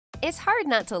It's hard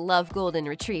not to love golden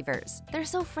retrievers. They're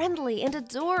so friendly and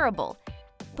adorable.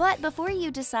 But before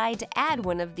you decide to add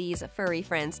one of these furry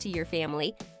friends to your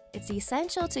family, it's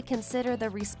essential to consider the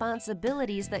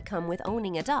responsibilities that come with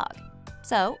owning a dog.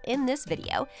 So, in this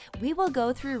video, we will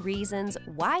go through reasons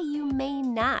why you may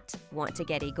not want to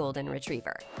get a golden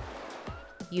retriever.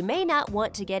 You may not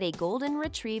want to get a golden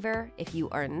retriever if you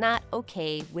are not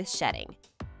okay with shedding.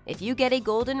 If you get a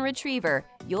golden retriever,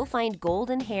 you'll find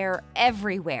golden hair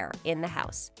everywhere in the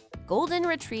house. Golden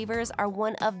retrievers are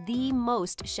one of the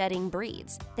most shedding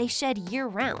breeds. They shed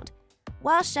year-round.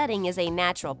 While shedding is a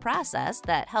natural process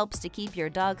that helps to keep your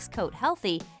dog's coat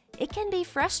healthy, it can be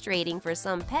frustrating for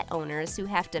some pet owners who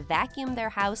have to vacuum their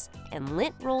house and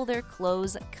lint roll their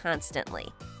clothes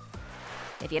constantly.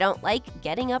 If you don't like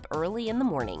getting up early in the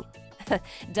morning,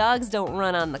 dogs don't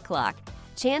run on the clock.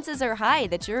 Chances are high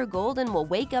that your golden will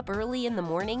wake up early in the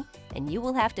morning and you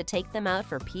will have to take them out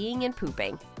for peeing and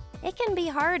pooping. It can be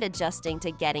hard adjusting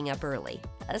to getting up early,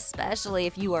 especially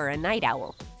if you are a night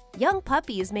owl. Young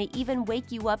puppies may even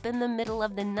wake you up in the middle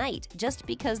of the night just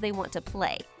because they want to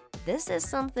play. This is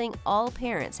something all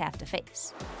parents have to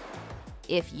face.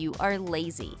 If you are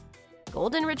lazy,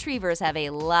 golden retrievers have a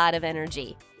lot of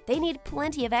energy. They need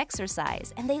plenty of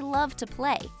exercise and they love to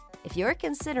play. If you're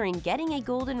considering getting a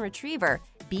golden retriever,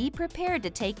 be prepared to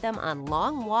take them on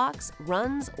long walks,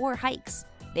 runs, or hikes.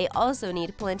 They also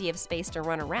need plenty of space to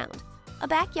run around. A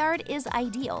backyard is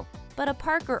ideal, but a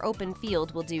park or open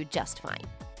field will do just fine.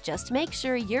 Just make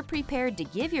sure you're prepared to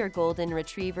give your golden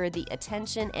retriever the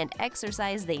attention and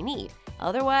exercise they need.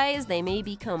 Otherwise, they may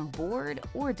become bored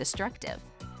or destructive.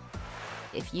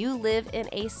 If you live in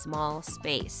a small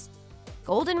space,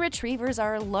 golden retrievers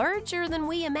are larger than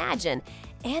we imagine,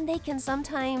 and they can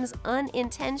sometimes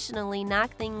unintentionally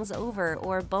knock things over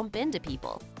or bump into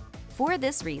people. For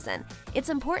this reason, it's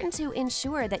important to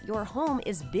ensure that your home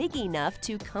is big enough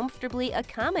to comfortably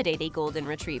accommodate a golden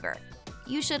retriever.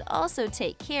 You should also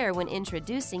take care when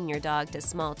introducing your dog to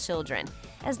small children,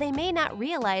 as they may not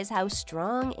realize how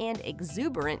strong and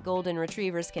exuberant golden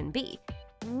retrievers can be.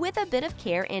 With a bit of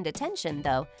care and attention,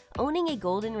 though, owning a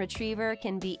golden retriever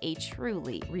can be a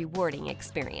truly rewarding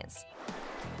experience.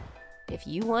 If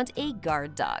you want a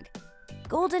guard dog,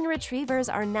 golden retrievers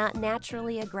are not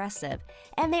naturally aggressive,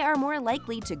 and they are more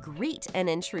likely to greet an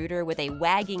intruder with a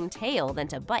wagging tail than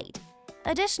to bite.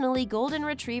 Additionally, golden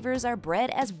retrievers are bred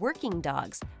as working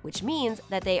dogs, which means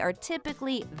that they are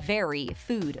typically very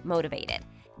food motivated.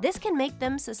 This can make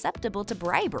them susceptible to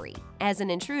bribery, as an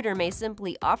intruder may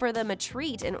simply offer them a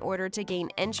treat in order to gain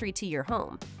entry to your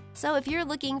home. So if you're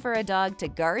looking for a dog to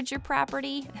guard your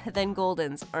property, then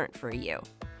goldens aren't for you.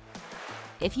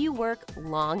 If you work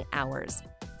long hours.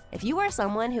 If you are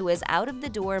someone who is out of the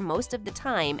door most of the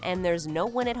time and there's no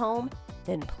one at home,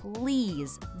 then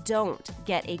please don't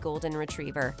get a golden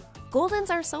retriever. Goldens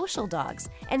are social dogs,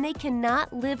 and they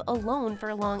cannot live alone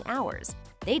for long hours.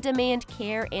 They demand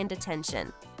care and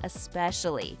attention,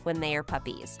 especially when they are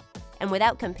puppies. And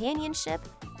without companionship,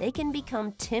 they can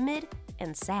become timid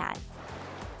and sad.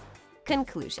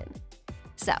 Conclusion.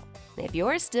 So, if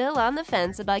you're still on the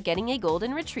fence about getting a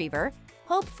golden retriever,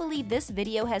 hopefully this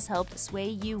video has helped sway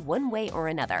you one way or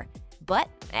another. But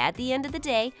at the end of the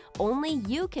day, only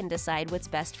you can decide what's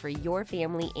best for your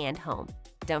family and home.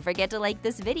 Don't forget to like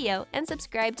this video and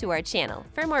subscribe to our channel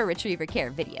for more retriever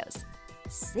care videos.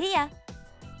 See ya!